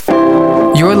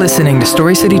listening to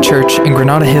Story City Church in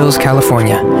Granada Hills,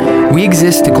 California. We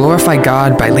exist to glorify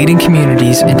God by leading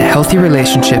communities into healthy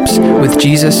relationships with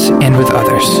Jesus and with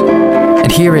others.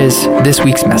 And here is this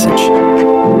week's message.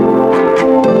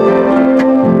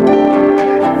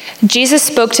 Jesus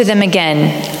spoke to them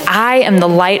again. I am the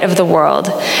light of the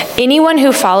world. Anyone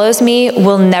who follows me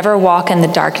will never walk in the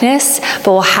darkness,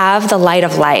 but will have the light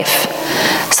of life.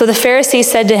 So the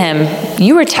Pharisees said to him,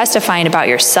 "You are testifying about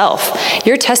yourself.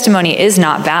 Your testimony is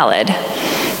not valid."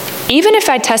 "Even if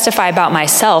I testify about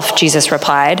myself," Jesus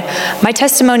replied, "my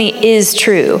testimony is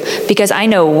true, because I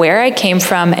know where I came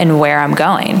from and where I'm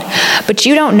going. But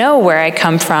you don't know where I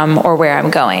come from or where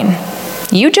I'm going.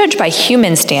 You judge by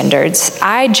human standards.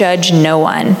 I judge no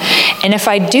one. And if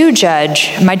I do judge,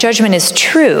 my judgment is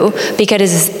true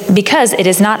because it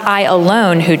is not I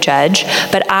alone who judge,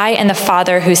 but I and the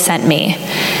Father who sent me.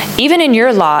 Even in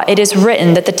your law, it is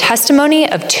written that the testimony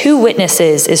of two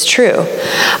witnesses is true.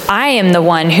 I am the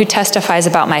one who testifies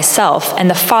about myself, and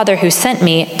the Father who sent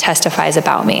me testifies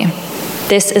about me."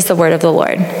 This is the word of the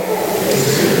Lord.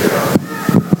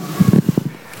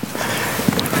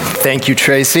 Thank you,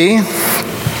 Tracy.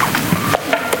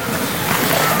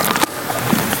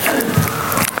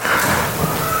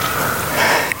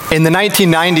 In the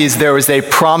 1990s, there was a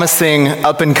promising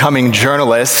up-and-coming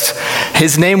journalist.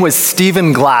 His name was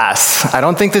Stephen Glass. I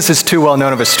don't think this is too well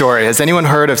known of a story. Has anyone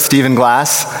heard of Stephen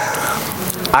Glass?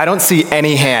 I don't see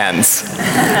any hands.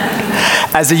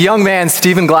 As a young man,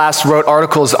 Stephen Glass wrote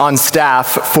articles on staff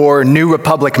for New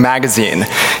Republic magazine.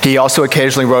 He also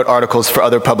occasionally wrote articles for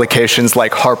other publications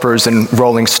like Harper's and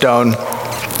Rolling Stone.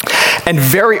 And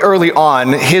very early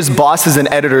on, his bosses and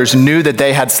editors knew that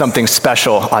they had something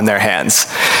special on their hands.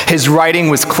 His writing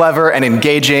was clever and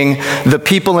engaging. The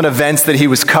people and events that he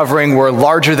was covering were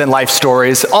larger-than-life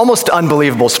stories, almost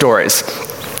unbelievable stories.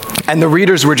 And the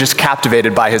readers were just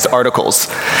captivated by his articles.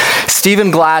 Stephen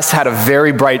Glass had a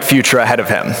very bright future ahead of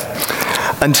him.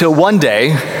 Until one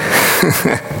day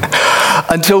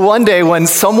when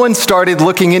someone started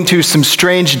looking into some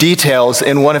strange details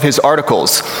in one of his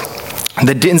articles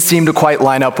that didn't seem to quite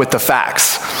line up with the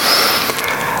facts.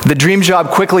 The dream job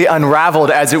quickly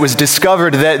unraveled as it was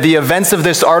discovered that the events of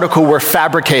this article were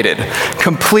fabricated,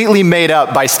 completely made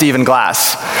up by Stephen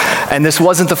Glass. And this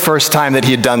wasn't the first time that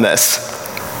he had done this.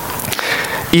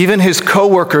 Even his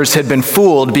co-workers had been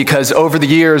fooled because over the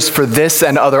years for this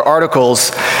and other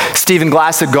articles, Stephen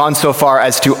Glass had gone so far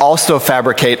as to also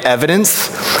fabricate evidence,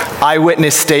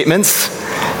 eyewitness statements,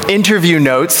 interview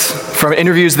notes from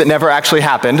interviews that never actually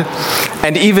happened,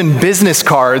 and even business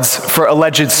cards for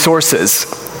alleged sources.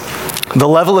 The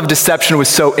level of deception was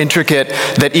so intricate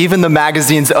that even the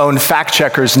magazine's own fact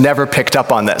checkers never picked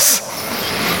up on this.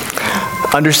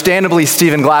 Understandably,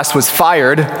 Stephen Glass was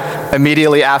fired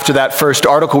immediately after that first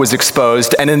article was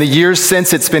exposed, and in the years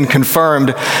since it's been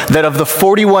confirmed that of the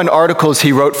 41 articles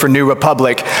he wrote for New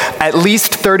Republic, at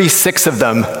least 36 of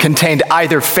them contained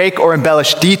either fake or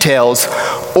embellished details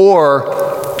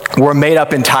or were made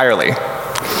up entirely.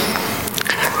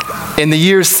 In the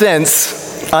years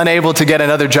since, unable to get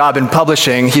another job in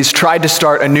publishing, he's tried to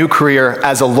start a new career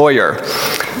as a lawyer.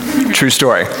 True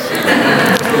story.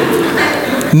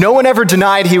 No one ever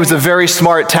denied he was a very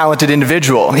smart, talented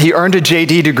individual. He earned a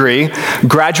JD degree,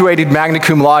 graduated magna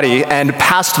cum laude, and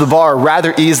passed the bar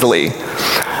rather easily.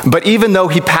 But even though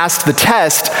he passed the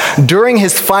test, during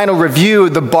his final review,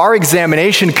 the bar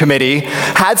examination committee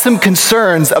had some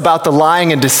concerns about the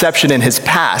lying and deception in his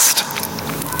past.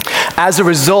 As a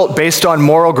result, based on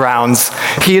moral grounds,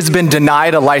 he has been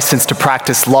denied a license to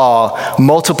practice law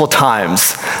multiple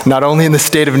times, not only in the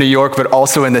state of New York, but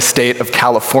also in the state of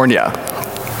California.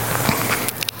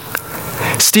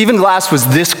 Stephen Glass was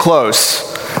this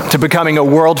close to becoming a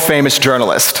world-famous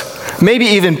journalist, maybe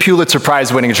even Pulitzer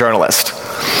Prize-winning journalist.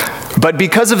 But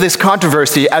because of this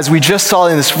controversy, as we just saw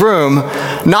in this room,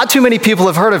 not too many people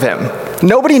have heard of him.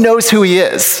 Nobody knows who he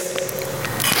is.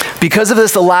 Because of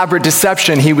this elaborate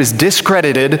deception, he was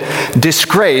discredited,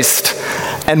 disgraced,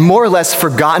 and more or less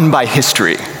forgotten by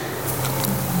history.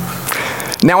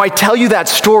 Now, I tell you that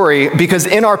story because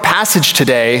in our passage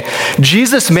today,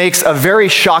 Jesus makes a very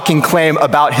shocking claim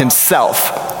about himself.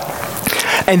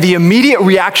 And the immediate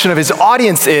reaction of his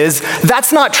audience is,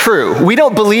 "That's not true. We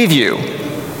don't believe you."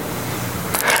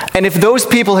 And if those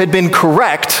people had been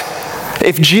correct,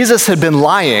 if Jesus had been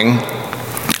lying,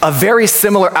 a very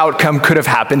similar outcome could have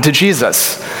happened to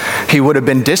Jesus. He would have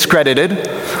been discredited,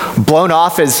 blown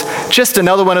off as just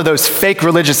another one of those fake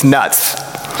religious nuts.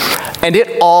 And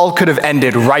it all could have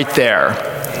ended right there.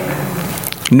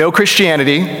 No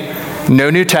Christianity, no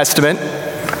New Testament,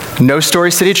 no Story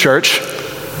City Church,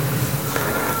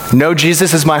 no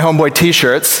Jesus is my homeboy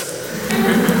t-shirts,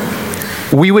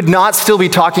 we would not still be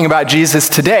talking about Jesus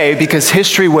today because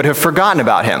history would have forgotten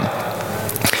about him.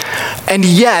 And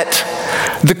yet,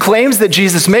 the claims that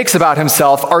Jesus makes about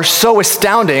himself are so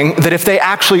astounding that if they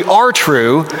actually are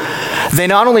true, they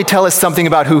not only tell us something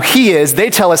about who he is, they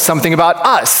tell us something about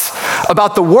us,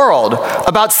 about the world,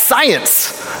 about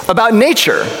science, about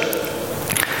nature.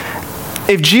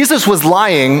 If Jesus was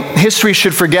lying, history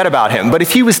should forget about him. But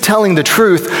if he was telling the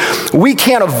truth, we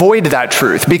can't avoid that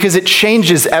truth because it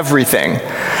changes everything.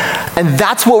 And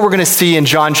that's what we're going to see in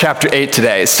John chapter 8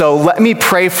 today. So let me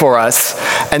pray for us,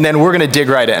 and then we're going to dig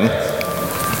right in.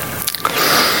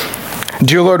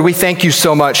 Dear Lord, we thank you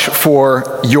so much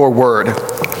for your word.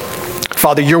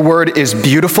 Father, your word is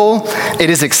beautiful, it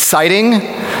is exciting,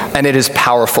 and it is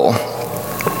powerful.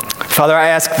 Father, I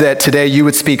ask that today you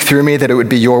would speak through me, that it would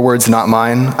be your words, not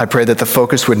mine. I pray that the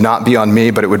focus would not be on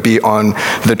me, but it would be on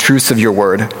the truths of your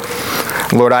word.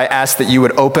 Lord, I ask that you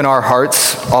would open our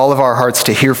hearts, all of our hearts,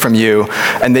 to hear from you,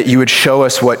 and that you would show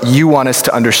us what you want us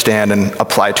to understand and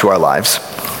apply to our lives.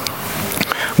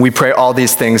 We pray all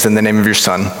these things in the name of your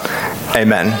Son.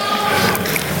 Amen.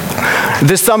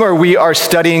 This summer, we are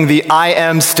studying the I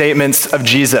am statements of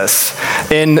Jesus.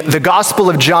 In the Gospel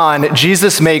of John,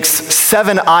 Jesus makes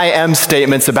 7 I am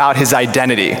statements about his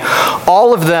identity.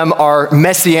 All of them are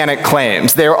messianic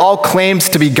claims. They are all claims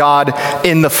to be God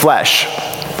in the flesh.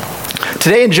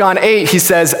 Today in John 8, he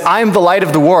says, I'm the light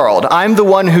of the world. I'm the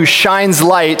one who shines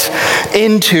light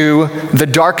into the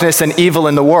darkness and evil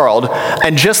in the world.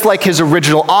 And just like his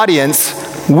original audience,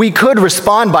 we could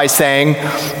respond by saying,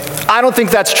 I don't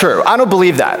think that's true. I don't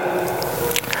believe that.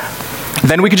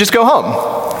 Then we could just go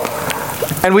home.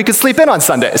 And we could sleep in on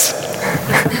Sundays.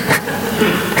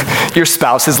 Your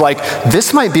spouse is like,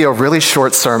 this might be a really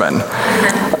short sermon.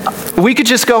 We could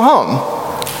just go home.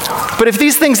 But if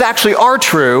these things actually are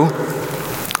true,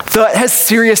 that has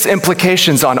serious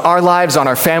implications on our lives, on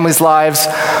our families' lives,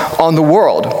 on the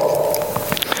world.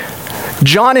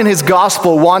 John in his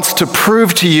gospel wants to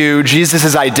prove to you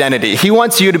Jesus' identity. He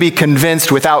wants you to be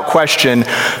convinced without question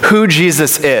who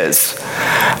Jesus is.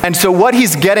 And so what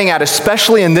he's getting at,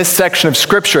 especially in this section of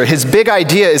scripture, his big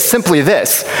idea is simply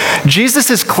this.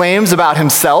 Jesus' claims about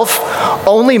himself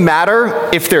only matter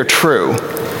if they're true.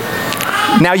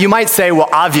 Now you might say, well,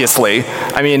 obviously,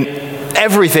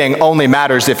 everything only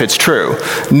matters if it's true.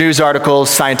 News articles,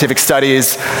 scientific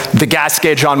studies, the gas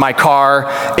gauge on my car.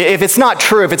 If it's not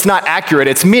true, if it's not accurate,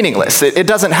 it's meaningless. It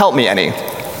doesn't help me any.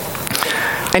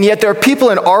 And yet there are people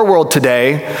in our world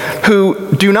today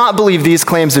who do not believe these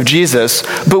claims of Jesus,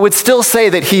 but would still say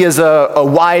that he is a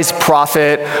wise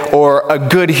prophet or a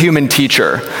good human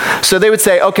teacher. So they would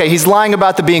say, okay, he's lying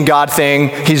about the being God thing.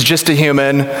 He's just a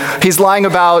human. He's lying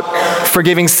about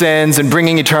forgiving sins and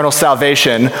bringing eternal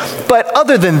salvation. But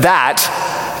other than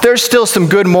that, there's still some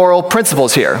good moral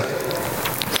principles here.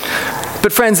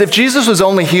 But friends, if Jesus was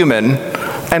only human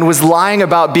and was lying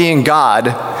about being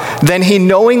God, then he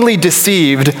knowingly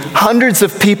deceived hundreds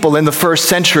of people in the first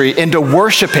century into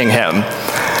worshiping him,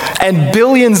 and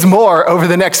billions more over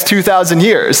the next 2,000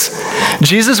 years.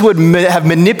 Jesus would have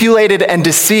manipulated and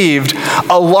deceived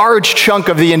a large chunk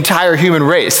of the entire human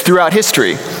race throughout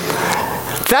history.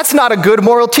 That's not a good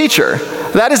moral teacher.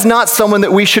 That is not someone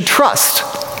that we should trust.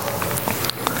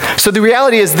 So the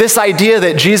reality is this idea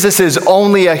that Jesus is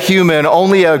only a human,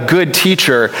 only a good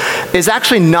teacher, is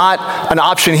actually not an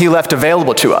option he left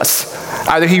available to us.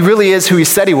 Either he really is who he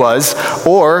said he was,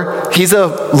 or he's a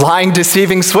lying,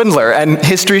 deceiving swindler, and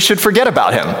history should forget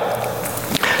about him.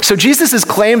 So Jesus'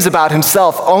 claims about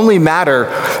himself only matter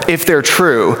if they're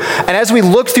true. And as we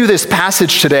look through this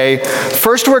passage today,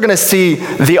 first we're going to see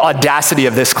the audacity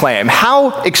of this claim.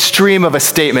 How extreme of a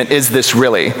statement is this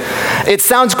really? It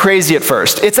sounds crazy at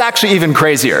first. It's actually even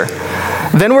crazier.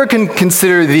 Then we're going to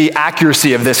consider the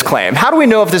accuracy of this claim. How do we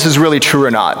know if this is really true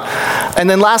or not? And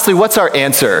then lastly, what's our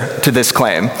answer to this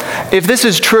claim? If this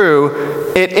is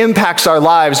true, it impacts our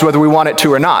lives whether we want it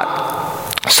to or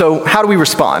not. So how do we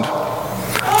respond?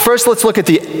 First, let's look at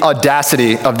the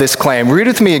audacity of this claim. Read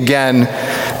with me again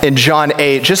in John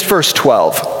 8, just verse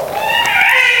 12.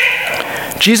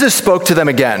 Jesus spoke to them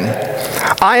again.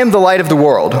 I am the light of the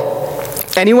world.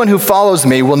 Anyone who follows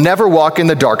me will never walk in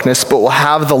the darkness, but will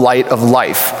have the light of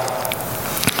life.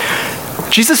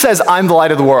 Jesus says, I'm the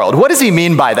light of the world. What does he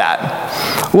mean by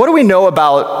that? What do we know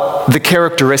about the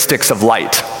characteristics of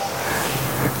light?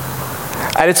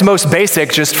 At its most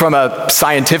basic, just from a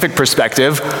scientific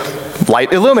perspective,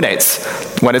 light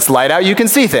illuminates. When it's light out, you can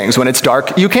see things. When it's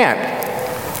dark, you can't.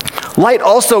 Light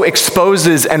also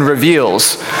exposes and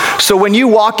reveals. So when you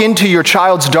walk into your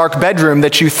child's dark bedroom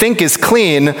that you think is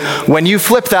clean, when you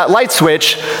flip that light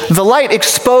switch, the light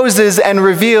exposes and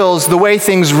reveals the way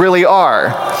things really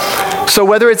are. So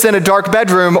whether it's in a dark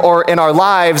bedroom or in our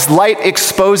lives, light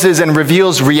exposes and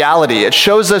reveals reality. It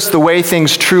shows us the way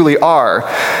things truly are.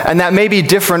 And that may be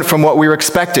different from what we were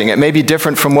expecting. It may be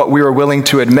different from what we were willing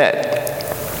to admit.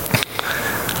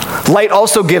 Light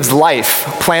also gives life.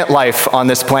 Plant life on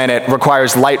this planet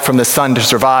requires light from the sun to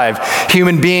survive.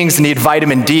 Human beings need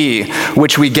vitamin D,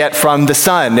 which we get from the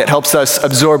sun. It helps us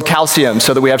absorb calcium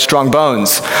so that we have strong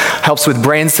bones. Helps with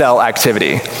brain cell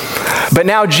activity. But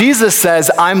now Jesus says,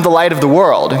 I'm the light of the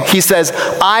world. He says,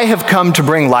 I have come to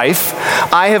bring life.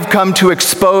 I have come to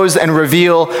expose and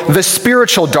reveal the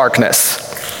spiritual darkness.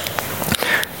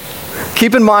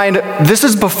 Keep in mind, this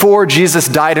is before Jesus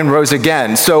died and rose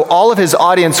again, so all of his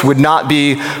audience would not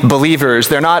be believers.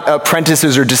 They're not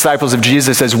apprentices or disciples of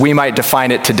Jesus as we might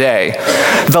define it today.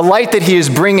 The light that he is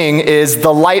bringing is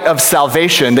the light of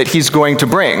salvation that he's going to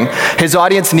bring. His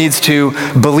audience needs to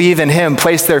believe in him,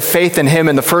 place their faith in him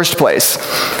in the first place.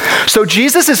 So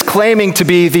Jesus is claiming to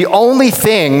be the only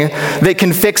thing that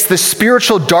can fix the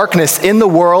spiritual darkness in the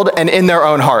world and in their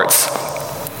own hearts.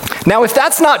 Now, if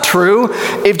that's not true,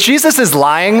 if Jesus is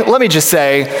lying, let me just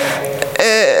say,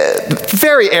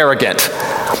 very arrogant.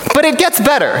 But it gets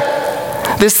better.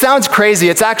 This sounds crazy.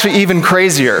 It's actually even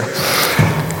crazier.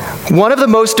 One of the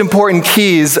most important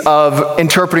keys of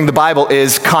interpreting the Bible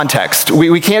is context.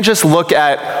 We can't just look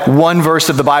at one verse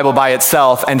of the Bible by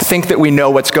itself and think that we know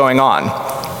what's going on.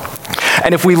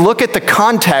 And if we look at the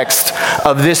context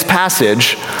of this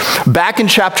passage, back in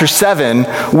chapter 7,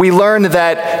 we learn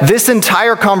that this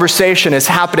entire conversation is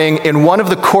happening in one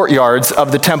of the courtyards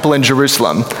of the temple in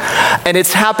Jerusalem. And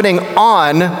it's happening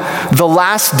on the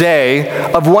last day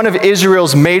of one of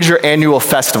Israel's major annual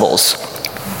festivals.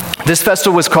 This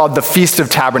festival was called the Feast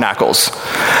of Tabernacles.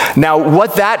 Now,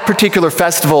 what that particular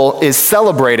festival is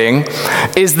celebrating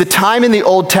is the time in the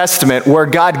Old Testament where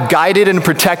God guided and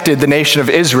protected the nation of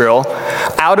Israel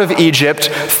out of Egypt,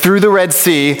 through the Red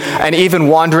Sea, and even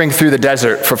wandering through the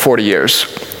desert for 40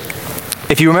 years.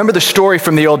 If you remember the story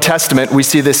from the Old Testament, we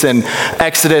see this in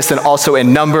Exodus and also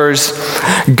in Numbers.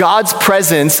 God's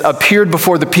presence appeared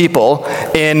before the people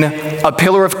in a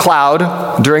pillar of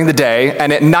cloud during the day,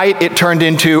 and at night it turned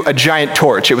into a giant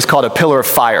torch. It was called a pillar of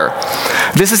fire.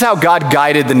 This is how God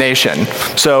guided the nation.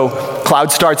 So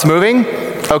cloud starts moving,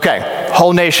 okay,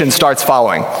 whole nation starts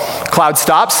following. Cloud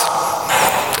stops,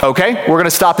 okay, we're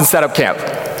gonna stop and set up camp.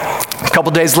 A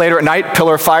couple days later at night,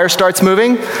 pillar of fire starts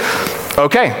moving.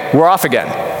 Okay, we're off again.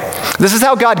 This is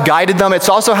how God guided them. It's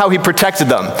also how he protected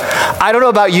them. I don't know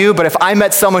about you, but if I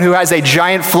met someone who has a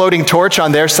giant floating torch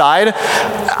on their side,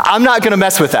 I'm not going to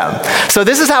mess with them. So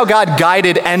this is how God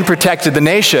guided and protected the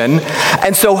nation.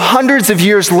 And so hundreds of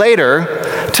years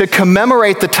later, to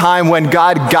commemorate the time when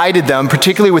God guided them,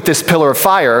 particularly with this pillar of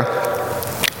fire,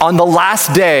 on the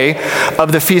last day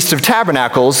of the Feast of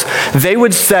Tabernacles, they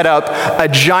would set up a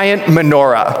giant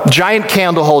menorah, giant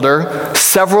candle holder,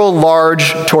 several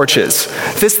large torches.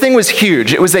 This thing was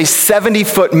huge. It was a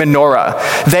 70-foot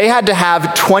menorah. They had to have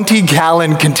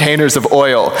 20-gallon containers of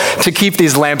oil to keep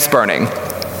these lamps burning.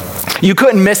 You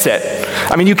couldn't miss it.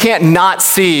 I mean, you can't not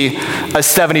see a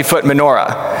 70-foot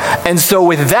menorah. And so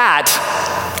with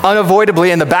that, unavoidably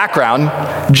in the background,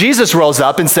 Jesus rolls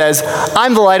up and says,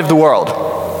 I'm the light of the world.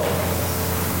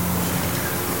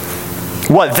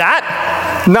 What,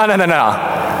 that? No.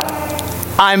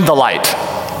 I'm the light.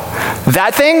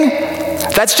 That thing,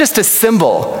 that's just a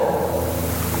symbol.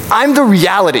 I'm the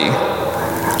reality.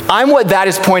 I'm what that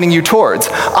is pointing you towards.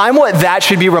 I'm what that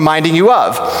should be reminding you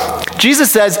of. Jesus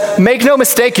says, make no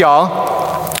mistake,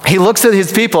 y'all. He looks at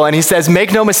his people and he says,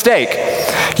 make no mistake.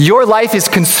 Your life is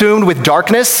consumed with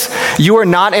darkness. You are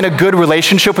not in a good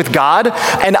relationship with God,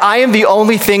 and I am the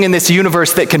only thing in this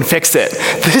universe that can fix it.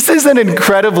 This is an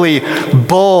incredibly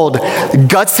bold,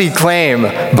 gutsy claim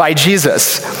by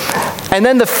Jesus. And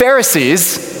then the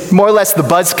Pharisees, more or less the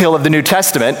buzzkill of the New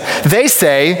Testament, they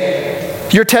say,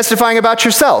 you're testifying about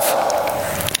yourself.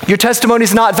 Your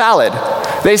testimony's not valid.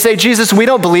 They say, Jesus, we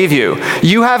don't believe you.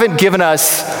 You haven't given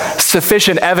us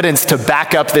sufficient evidence to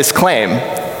back up this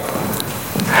claim.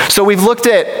 So we've looked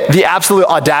at the absolute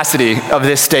audacity of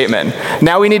this statement.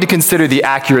 Now we need to consider the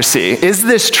accuracy. Is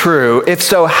this true? If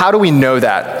so, how do we know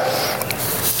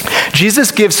that?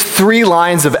 Jesus gives 3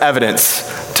 lines of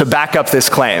evidence to back up this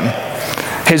claim.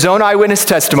 His own eyewitness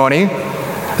testimony,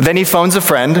 then he phones a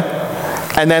friend,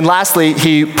 and then lastly,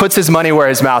 he puts his money where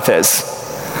his mouth is.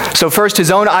 So first,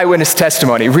 his own eyewitness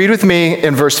testimony. Read with me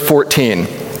in verse 14.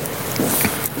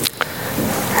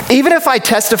 Even if I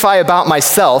testify about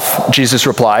myself, Jesus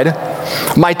replied,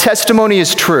 my testimony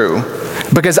is true,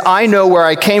 because I know where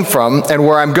I came from and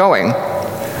where I'm going.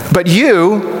 But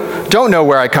you don't know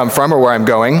where I come from or where I'm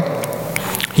going.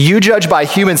 You judge by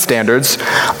human standards.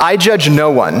 I judge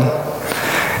no one.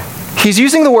 He's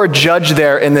using the word judge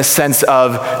there in the sense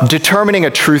of determining a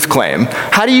truth claim.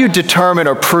 How do you determine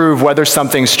or prove whether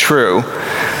something's true?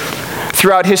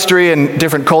 Throughout history and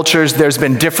different cultures, there's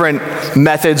been different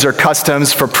methods or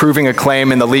customs for proving a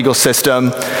claim in the legal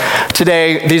system.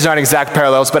 Today, these aren't exact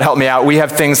parallels, but help me out. We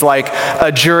have things like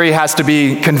a jury has to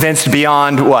be convinced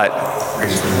beyond what?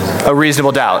 A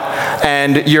reasonable doubt.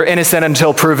 And you're innocent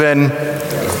until proven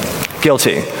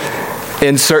guilty.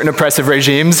 In certain oppressive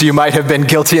regimes, you might have been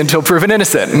guilty until proven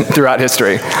innocent throughout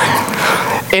history.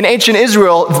 In ancient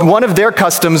Israel, one of their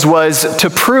customs was to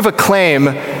prove a claim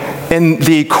in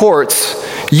the courts,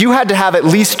 you had to have at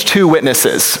least 2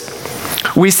 witnesses.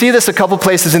 We see this a couple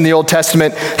places in the Old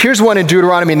Testament. Here's one in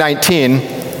Deuteronomy 19.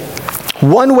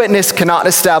 One witness cannot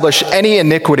establish any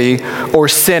iniquity or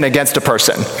sin against a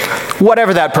person,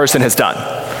 whatever that person has done.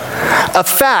 A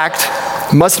fact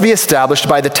must be established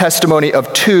by the testimony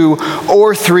of 2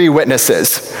 or 3 witnesses.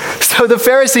 So the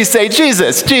Pharisees say,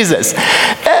 Jesus,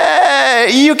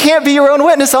 you can't be your own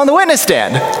witness on the witness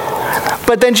stand.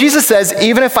 But then Jesus says,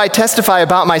 even if I testify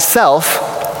about myself,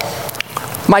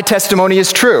 my testimony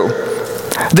is true.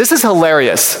 This is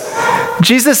hilarious.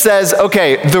 Jesus says,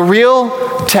 okay, the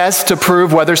real test to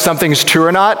prove whether something's true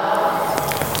or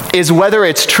not is whether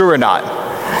it's true or not.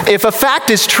 If a fact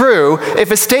is true, if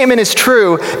a statement is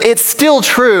true, it's still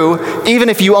true even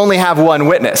if you only have one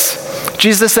witness.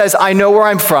 Jesus says, I know where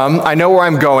I'm from, I know where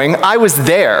I'm going, I was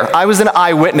there, I was an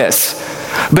eyewitness.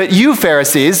 But you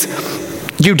Pharisees,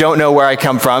 you don't know where I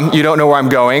come from, you don't know where I'm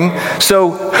going, so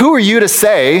who are you to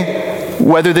say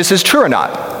whether this is true or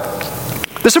not?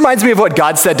 This reminds me of what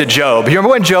God said to Job. You remember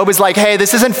when Job was like, hey,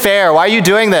 this isn't fair, why are you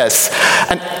doing this?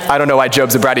 And I don't know why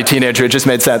Job's a bratty teenager, it just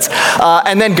made sense.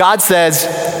 And then God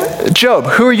says, Job,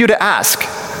 who are you to ask?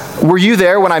 Were you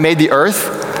there when I made the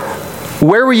earth?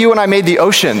 Where were you when I made the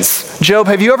oceans? Job,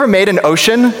 have you ever made an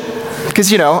ocean?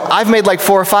 Because, I've made like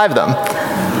 4 or 5 of them.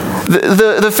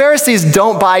 The Pharisees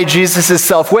don't buy Jesus'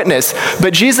 self-witness,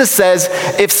 but Jesus says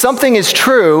if something is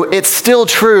true, it's still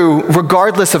true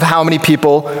regardless of how many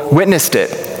people witnessed it.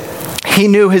 He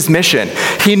knew his mission.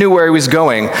 He knew where he was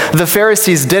going. The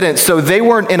Pharisees didn't, so they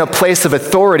weren't in a place of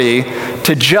authority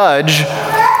to judge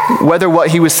whether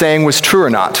what he was saying was true or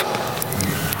not.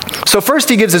 So first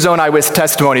he gives his own eyewitness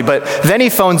testimony, but then he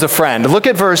phones a friend. Look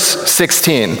at verse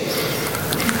 16.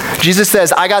 Jesus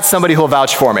says, I got somebody who will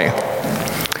vouch for me.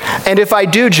 And if I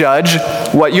do judge,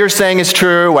 what you're saying is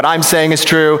true, what I'm saying is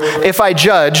true. If I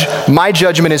judge, my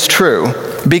judgment is true,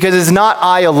 because it's not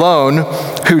I alone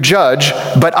who judge,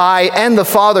 but I and the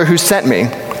Father who sent me.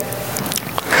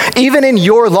 Even in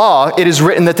your law, it is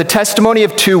written that the testimony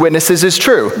of 2 witnesses is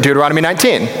true, Deuteronomy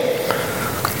 19.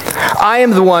 I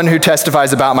am the one who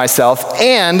testifies about myself,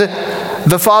 and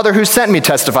the Father who sent me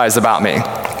testifies about me.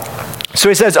 So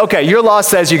he says, okay, your law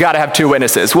says you got to have 2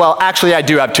 witnesses. Well, actually, I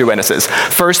do have 2 witnesses.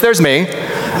 First, there's me,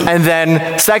 and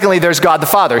then secondly, there's God the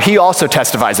Father. He also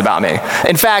testifies about me.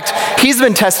 In fact, he's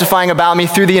been testifying about me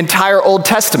through the entire Old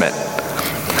Testament.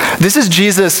 This is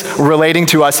Jesus relating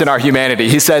to us in our humanity.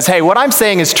 He says, hey, what I'm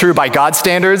saying is true by God's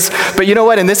standards, but you know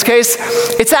what, in this case,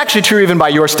 it's actually true even by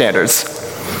your standards.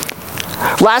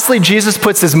 Lastly, Jesus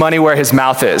puts his money where his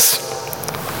mouth is.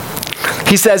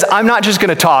 He says, I'm not just going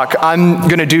to talk, I'm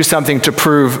going to do something to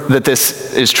prove that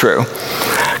this is true.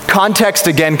 Context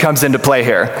again comes into play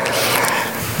here.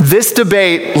 This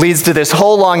debate leads to this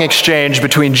whole long exchange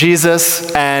between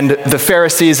Jesus and the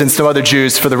Pharisees and some other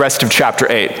Jews for the rest of chapter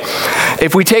 8.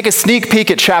 If we take a sneak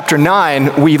peek at chapter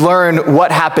 9, we learn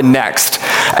what happened next.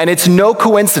 And it's no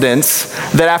coincidence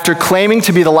that after claiming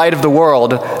to be the light of the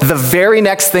world, the very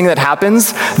next thing that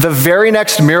happens, the very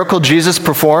next miracle Jesus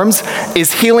performs,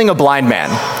 is healing a blind man.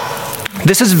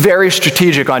 This is very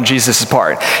strategic on Jesus'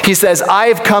 part. He says, I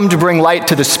have come to bring light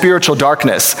to the spiritual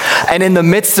darkness. And in the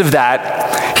midst of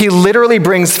that, he literally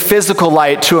brings physical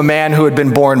light to a man who had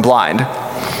been born blind.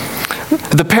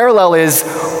 The parallel is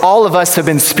all of us have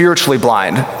been spiritually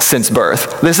blind since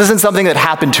birth. This isn't something that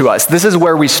happened to us. This is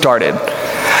where we started.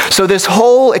 So this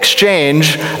whole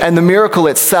exchange and the miracle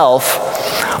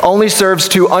itself only serves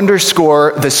to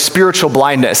underscore the spiritual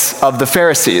blindness of the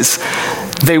Pharisees.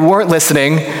 They weren't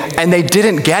listening, and they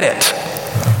didn't get it.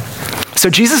 So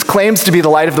Jesus claims to be the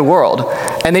light of the world,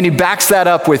 and then he backs that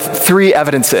up with 3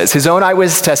 evidences. His own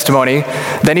eyewitness testimony,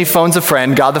 then he phones a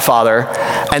friend, God the Father,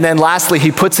 and then lastly,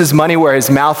 he puts his money where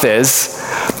his mouth is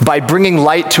by bringing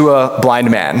light to a blind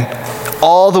man.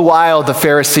 All the while, the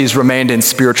Pharisees remained in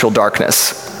spiritual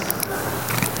darkness.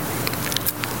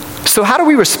 So how do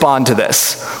we respond to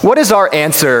this? What is our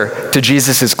answer to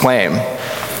Jesus' claim?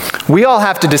 We all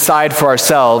have to decide for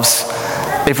ourselves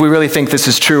if we really think this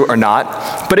is true or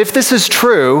not. But if this is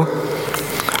true,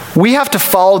 we have to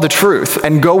follow the truth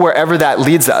and go wherever that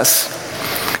leads us.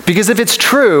 Because if it's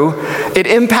true, it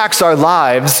impacts our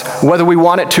lives whether we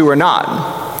want it to or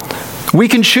not. We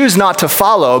can choose not to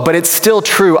follow, but it's still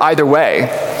true either way.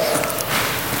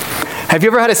 Have you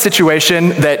ever had a situation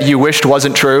that you wished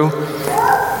wasn't true,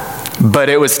 but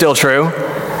it was still true?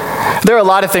 There are a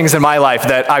lot of things in my life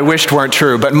that I wished weren't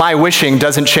true, but my wishing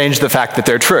doesn't change the fact that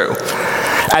they're true.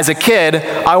 As a kid,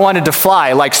 I wanted to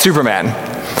fly like Superman.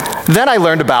 Then I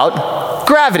learned about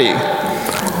gravity.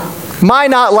 My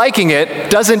not liking it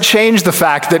doesn't change the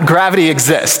fact that gravity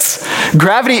exists.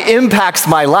 Gravity impacts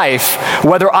my life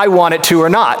whether I want it to or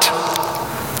not.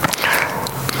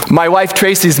 My wife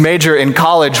Tracy's major in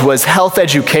college was health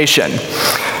education.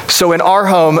 So in our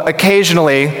home,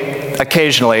 occasionally,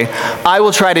 I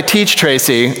will try to teach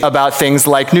Tracy about things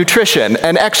like nutrition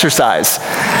and exercise.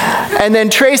 And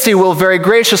then Tracy will very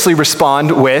graciously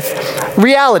respond with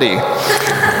reality.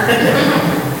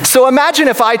 So imagine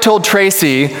if I told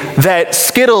Tracy that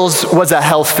Skittles was a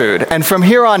health food, and from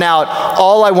here on out,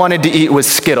 all I wanted to eat was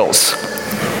Skittles.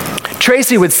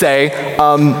 Tracy would say,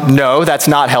 no, that's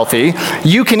not healthy.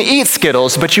 You can eat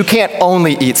Skittles, but you can't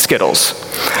only eat Skittles.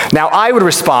 Now I would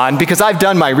respond, because I've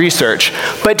done my research,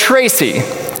 but Tracy,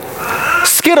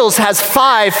 Skittles has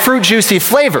 5 fruit juicy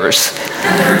flavors.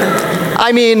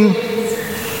 I mean,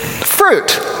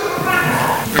 fruit.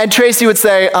 And Tracy would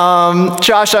say,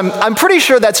 Josh, I'm pretty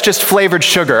sure that's just flavored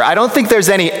sugar. I don't think there's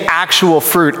any actual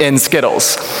fruit in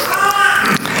Skittles.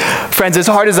 Friends, as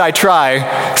hard as I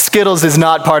try, Skittles is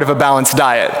not part of a balanced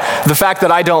diet. The fact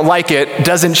that I don't like it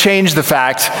doesn't change the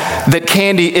fact that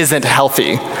candy isn't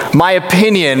healthy. My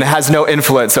opinion has no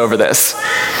influence over this.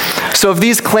 So if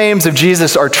these claims of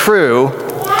Jesus are true,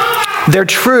 they're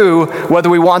true whether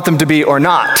we want them to be or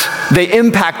not. They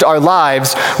impact our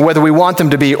lives whether we want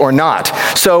them to be or not.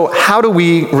 So how do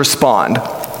we respond?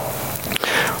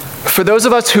 For those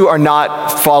of us who are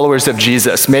not followers of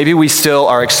Jesus, maybe we still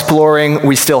are exploring,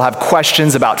 we still have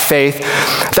questions about faith,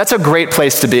 that's a great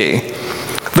place to be.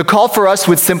 The call for us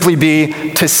would simply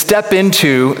be to step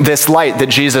into this light that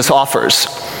Jesus offers.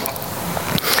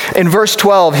 In verse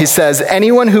 12, he says,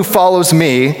 anyone who follows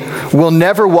me will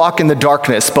never walk in the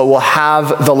darkness, but will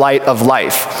have the light of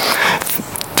life.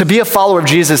 To be a follower of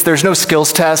Jesus, there's no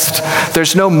skills test.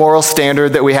 There's no moral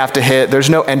standard that we have to hit. There's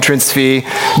no entrance fee.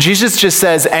 Jesus just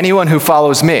says, anyone who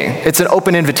follows me. It's an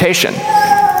open invitation.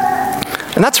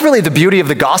 And that's really the beauty of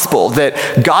the gospel,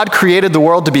 that God created the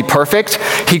world to be perfect.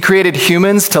 He created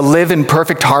humans to live in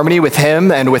perfect harmony with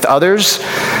him and with others.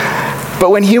 But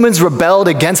when humans rebelled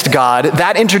against God,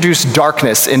 that introduced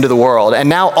darkness into the world. And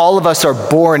now all of us are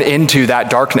born into that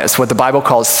darkness, what the Bible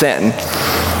calls sin.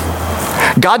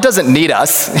 God doesn't need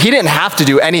us. He didn't have to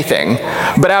do anything.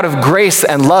 But out of grace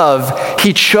and love,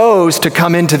 he chose to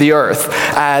come into the earth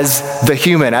as the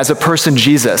human, as a person,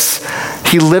 Jesus.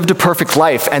 He lived a perfect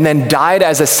life and then died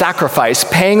as a sacrifice,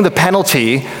 paying the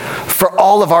penalty for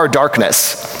all of our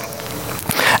darkness.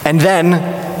 And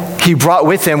then he brought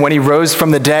with him, when he rose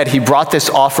from the dead, he brought this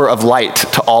offer of light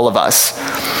to all of us.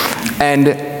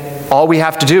 And all we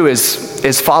have to do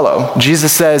is follow.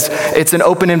 Jesus says, it's an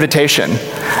open invitation.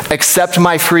 Accept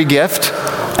my free gift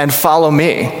and follow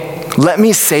me. Let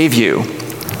me save you.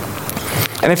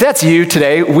 And if that's you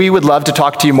today, we would love to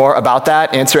talk to you more about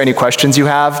that, answer any questions you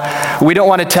have. We don't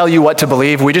want to tell you what to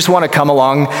believe. We just want to come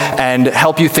along and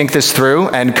help you think this through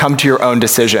and come to your own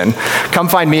decision. Come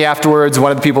find me afterwards,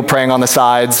 one of the people praying on the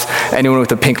sides, anyone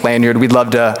with a pink lanyard. We'd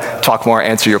love to talk more,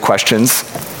 answer your questions.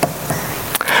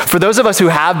 For those of us who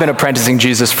have been apprenticing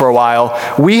Jesus for a while,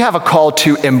 we have a call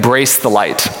to embrace the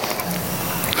light.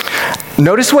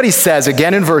 Notice what he says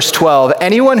again in verse 12.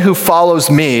 Anyone who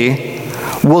follows me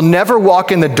will never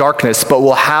walk in the darkness, but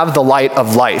will have the light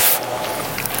of life.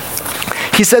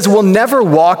 He says we'll never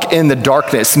walk in the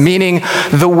darkness, meaning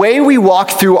the way we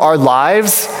walk through our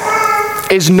lives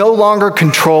is no longer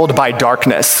controlled by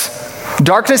darkness.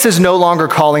 Darkness is no longer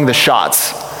calling the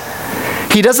shots.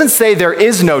 He doesn't say there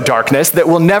is no darkness, that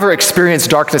we'll never experience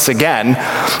darkness again.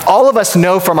 All of us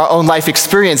know from our own life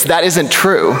experience that isn't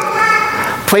true.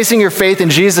 Placing your faith in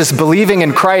Jesus, believing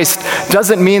in Christ,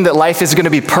 doesn't mean that life is going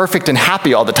to be perfect and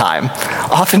happy all the time.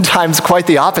 Oftentimes, quite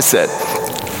the opposite.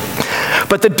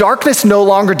 But the darkness no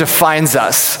longer defines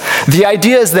us. The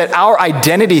idea is that our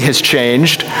identity has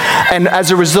changed, and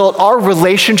as a result, our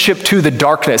relationship to the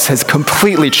darkness has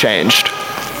completely changed.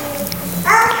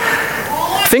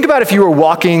 Think about if you were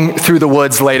walking through the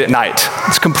woods late at night.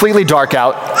 It's completely dark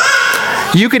out.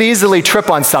 You could easily trip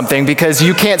on something because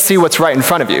you can't see what's right in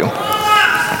front of you.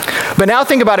 But now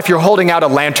think about if you're holding out a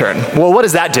lantern. Well, what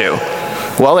does that do?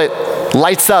 Well, it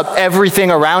lights up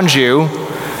everything around you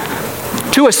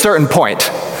to a certain point.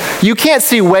 You can't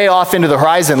see way off into the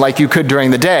horizon like you could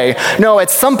during the day. No, at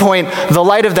some point, the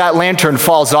light of that lantern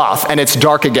falls off and it's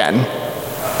dark again.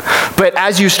 But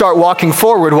as you start walking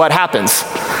forward, what happens?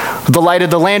 The light of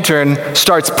the lantern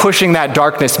starts pushing that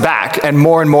darkness back, and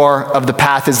more of the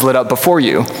path is lit up before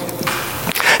you.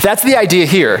 That's the idea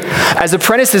here. As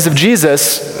apprentices of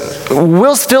Jesus,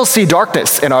 we'll still see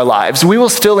darkness in our lives. We will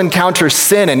still encounter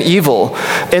sin and evil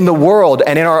in the world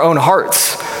and in our own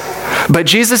hearts. But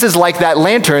Jesus is like that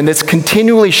lantern that's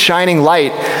continually shining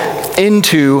light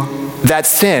into that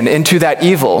sin, into that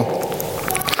evil.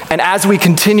 And as we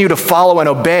continue to follow and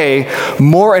obey,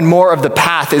 more and more of the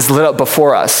path is lit up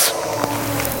before us.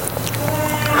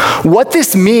 What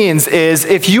this means is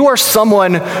if you are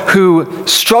someone who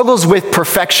struggles with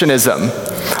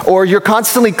perfectionism, or you're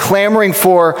constantly clamoring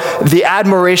for the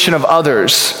admiration of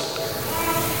others,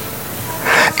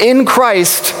 in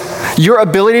Christ, your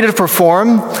ability to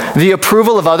perform, the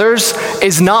approval of others,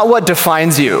 is not what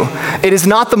defines you. It is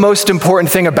not the most important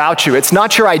thing about you. It's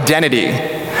not your identity.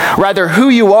 Rather, who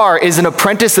you are is an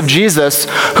apprentice of Jesus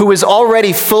who is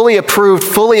already fully approved,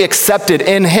 fully accepted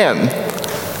in Him,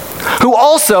 who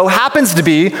also happens to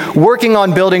be working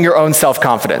on building your own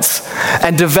self-confidence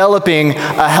and developing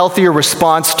a healthier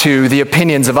response to the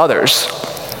opinions of others.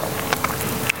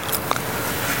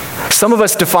 Some of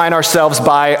us define ourselves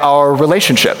by our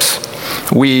relationships.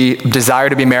 We desire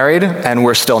to be married, and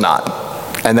we're still not.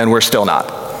 And then we're still not.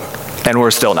 And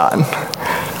we're still not.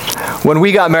 When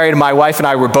we got married, my wife and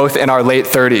I were both in our late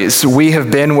 30s. We have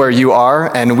been where you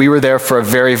are, and we were there for a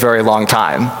very, very long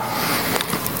time.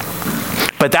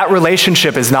 But that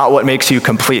relationship is not what makes you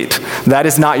complete. That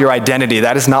is not your identity.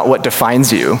 That is not what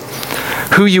defines you.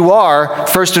 Who you are,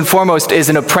 first and foremost, is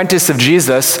an apprentice of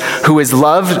Jesus who is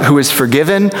loved, who is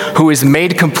forgiven, who is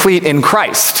made complete in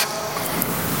Christ.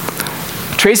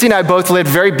 Tracy and I both lived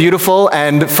very beautiful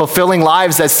and fulfilling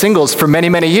lives as singles for many,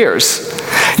 many years.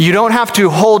 You don't have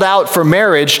to hold out for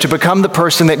marriage to become the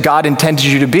person that God intended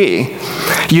you to be.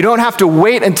 You don't have to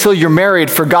wait until you're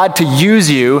married for God to use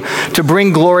you to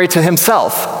bring glory to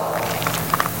Himself.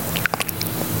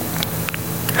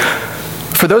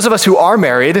 For those of us who are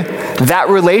married, that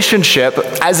relationship,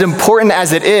 as important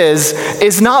as it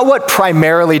is not what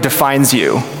primarily defines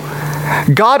you.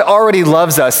 God already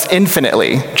loves us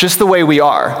infinitely, just the way we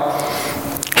are.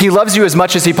 He loves you as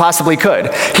much as He possibly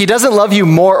could. He doesn't love you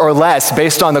more or less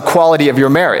based on the quality of your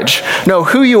marriage. No,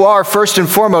 who you are, first and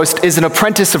foremost, is an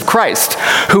apprentice of Christ,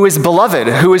 who is beloved,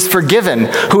 who is forgiven,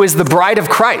 who is the bride of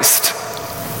Christ,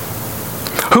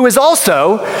 who is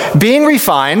also being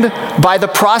refined by the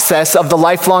process of the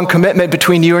lifelong commitment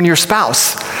between you and your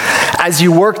spouse, as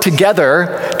you work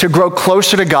together to grow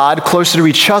closer to God, closer to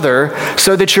each other,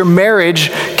 so that your marriage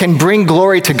can bring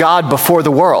glory to God before the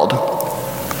world.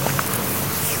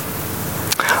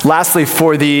 Lastly,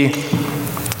 for the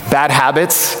bad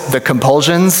habits, the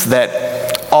compulsions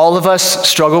that all of us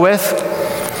struggle with,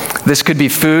 this could be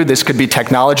food, this could be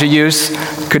technology use,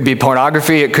 could be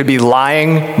pornography, it could be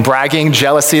lying, bragging,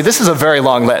 jealousy. This is a very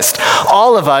long list.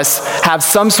 All of us have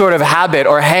some sort of habit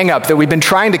or hang-up that we've been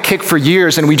trying to kick for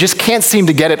years, and we just can't seem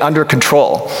to get it under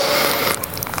control.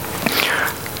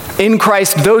 In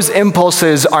Christ, those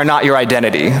impulses are not your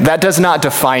identity. That does not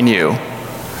define you.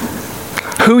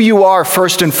 Who you are,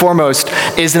 first and foremost,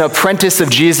 is an apprentice of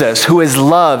Jesus who is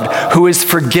loved, who is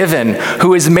forgiven,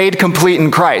 who is made complete in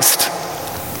Christ,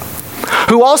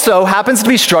 who also happens to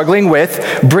be struggling with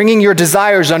bringing your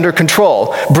desires under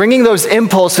control, bringing those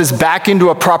impulses back into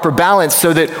a proper balance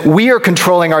so that we are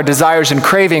controlling our desires and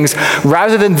cravings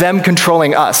rather than them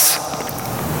controlling us.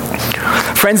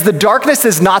 Friends, the darkness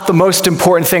is not the most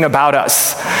important thing about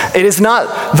us. It is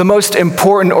not the most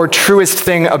important or truest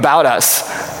thing about us.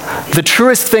 The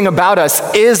truest thing about us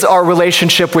is our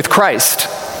relationship with Christ.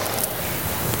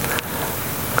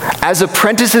 As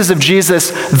apprentices of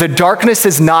Jesus, the darkness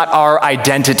is not our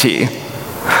identity.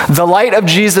 The light of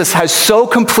Jesus has so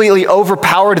completely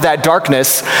overpowered that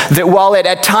darkness that while it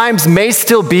at times may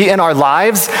still be in our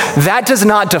lives, that does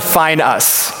not define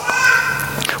us.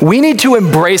 We need to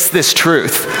embrace this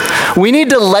truth. We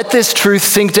need to let this truth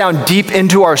sink down deep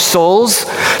into our souls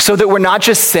so that we're not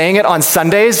just saying it on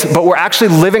Sundays, but we're actually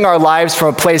living our lives from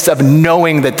a place of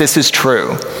knowing that this is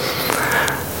true.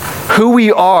 Who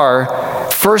we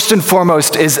are, first and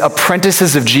foremost, is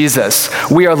apprentices of Jesus.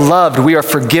 We are loved. We are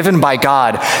forgiven by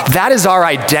God. That is our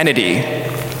identity.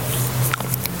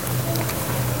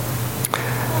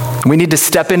 We need to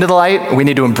step into the light. We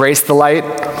need to embrace the light.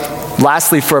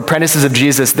 Lastly, for apprentices of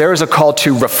Jesus, there is a call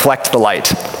to reflect the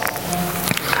light.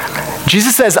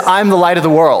 Jesus says, I'm the light of the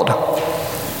world.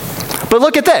 But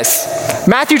look at this.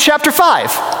 Matthew chapter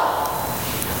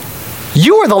 5.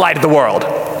 You are the light of the world.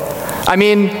 I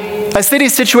mean, a city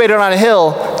situated on a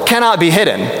hill cannot be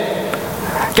hidden.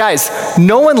 Guys,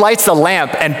 no one lights a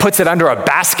lamp and puts it under a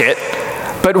basket,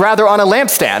 but rather on a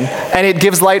lampstand, and it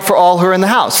gives light for all who are in the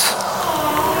house.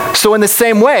 So in the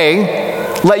same way,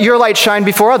 let your light shine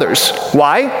before others.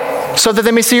 Why? So that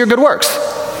they may see your good works,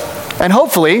 and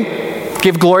hopefully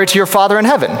give glory to your Father in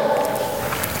heaven.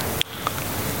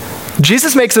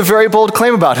 Jesus makes a very bold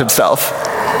claim about himself,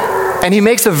 and he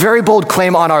makes a very bold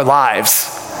claim on our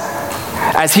lives.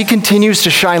 As he continues to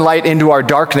shine light into our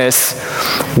darkness,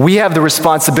 we have the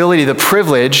responsibility, the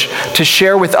privilege to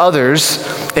share with others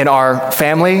in our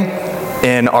family,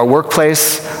 in our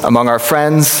workplace, among our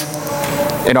friends,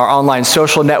 in our online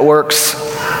social networks.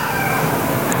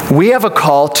 We have a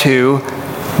call to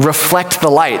reflect the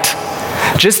light.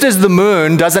 Just as the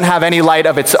moon doesn't have any light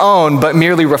of its own, but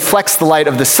merely reflects the light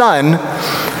of the sun,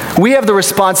 we have the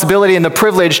responsibility and the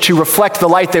privilege to reflect the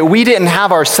light that we didn't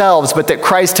have ourselves, but that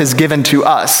Christ has given to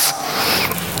us.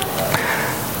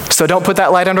 So don't put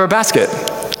that light under a basket.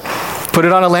 Put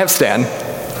it on a lampstand.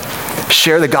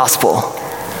 Share the gospel.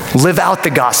 Live out the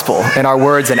gospel in our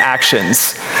words and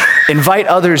actions. Invite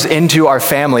others into our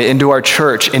family, into our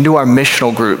church, into our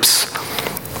missional groups.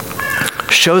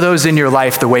 Show those in your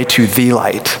life the way to the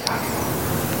light.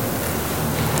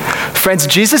 Friends,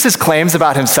 Jesus' claims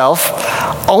about himself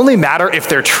only matter if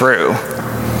they're true.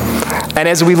 And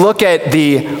as we look at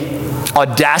the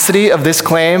audacity of this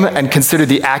claim and consider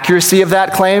the accuracy of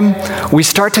that claim, we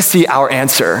start to see our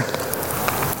answer.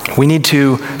 We need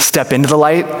to step into the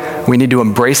light, we need to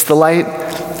embrace the light,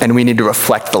 and we need to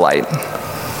reflect the light.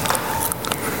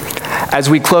 As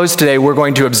we close today, we're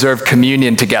going to observe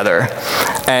communion together.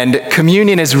 And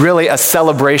communion is really a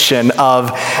celebration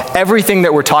of everything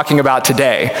that we're talking about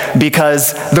today,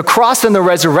 because the cross and the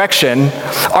resurrection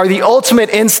are the ultimate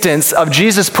instance of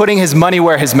Jesus putting his money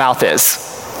where his mouth is.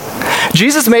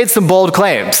 Jesus made some bold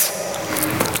claims.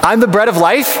 I'm the bread of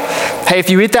life. Hey, if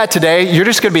you eat that today, you're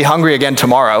just going to be hungry again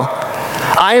tomorrow.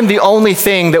 I am the only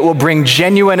thing that will bring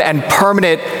genuine and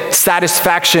permanent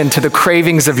satisfaction to the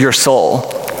cravings of your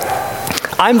soul.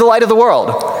 I'm the light of the world.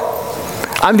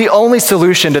 I'm the only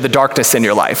solution to the darkness in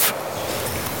your life.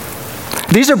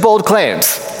 These are bold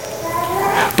claims.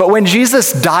 But when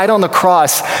Jesus died on the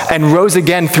cross and rose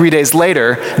again 3 days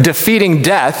later, defeating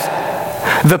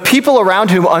death, the people around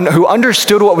him who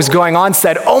understood what was going on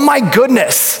said, "Oh my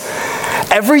goodness,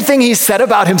 everything he said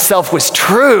about himself was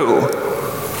true."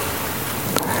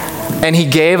 And he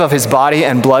gave of his body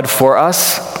and blood for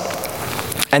us.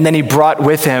 And then he brought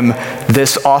with him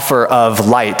this offer of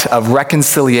light, of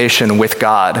reconciliation with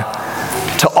God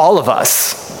to all of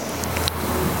us.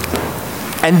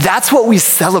 And that's what we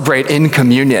celebrate in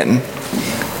communion.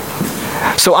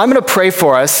 So I'm going to pray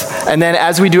for us, and then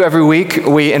as we do every week,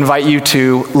 we invite you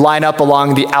to line up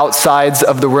along the outsides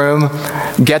of the room,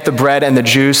 get the bread and the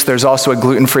juice. There's also a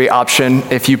gluten-free option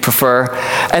if you prefer.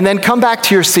 And then come back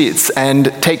to your seats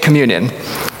and take communion,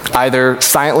 either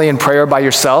silently in prayer by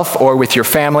yourself or with your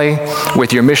family,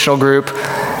 with your missional group,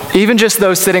 even just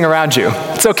those sitting around you.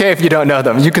 It's okay if you don't know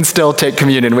them. You can still take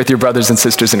communion with your brothers and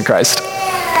sisters in Christ.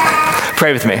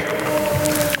 Pray with me.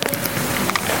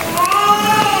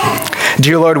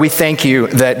 Dear Lord, we thank you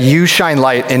that you shine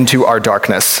light into our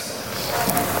darkness.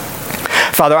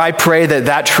 Father, I pray that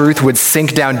that truth would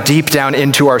sink down deep down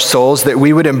into our souls, that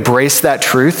we would embrace that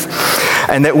truth,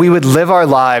 and that we would live our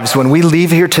lives when we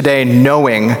leave here today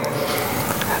knowing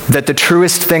that the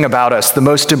truest thing about us, the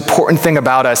most important thing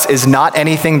about us, is not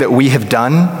anything that we have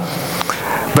done,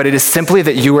 but it is simply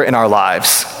that you are in our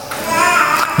lives.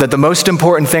 That the most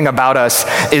important thing about us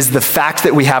is the fact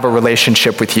that we have a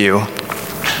relationship with you.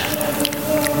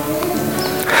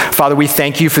 Father, we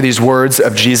thank you for these words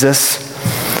of Jesus,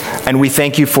 and we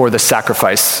thank you for the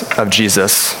sacrifice of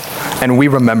Jesus, and we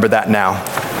remember that now.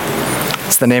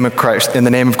 It's the name of Christ. In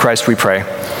the name of Christ we pray.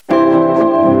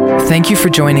 Thank you for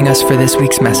joining us for this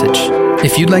week's message.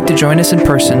 If you'd like to join us in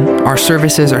person, our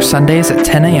services are Sundays at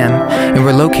 10 a.m. and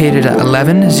we're located at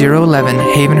 11011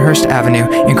 Havenhurst Avenue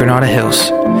in Granada Hills.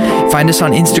 Find us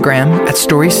on Instagram at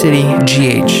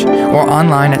StoryCityGH or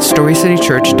online at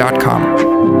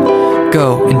StoryCityChurch.com.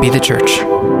 Go and be the church.